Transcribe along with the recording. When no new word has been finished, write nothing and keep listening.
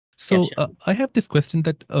Yeah, So sure. I have this question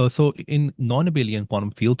that so in non-abelian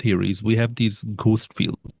quantum field theories, we have these ghost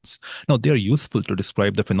fields. Now they are useful to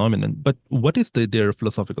describe the phenomenon, but what is their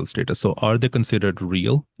philosophical status? So are they considered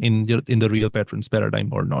real in the real patterns paradigm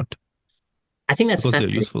or not? I think that's a Because they're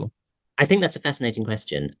fascinating. useful. I think that's a fascinating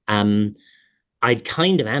question. I'd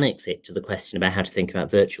kind of annex it to the question about how to think about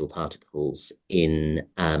virtual particles in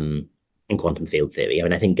quantum field theory. I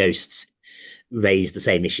mean, I think ghosts raise the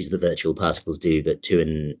same issues the virtual particles do, but to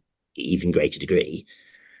an even greater degree.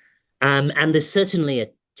 And there's certainly a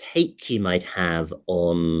take you might have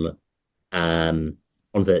um, on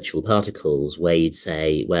virtual particles where you'd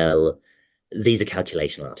say, well, these are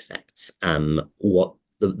calculation artifacts. What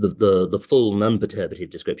the full non-perturbative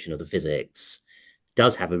description of the physics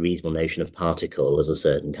does have a reasonable notion of particle as a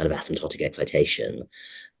certain kind of asymptotic excitation.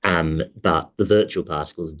 But the virtual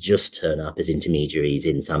particles just turn up as intermediaries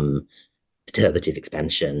in some perturbative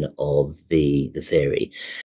expansion of the theory.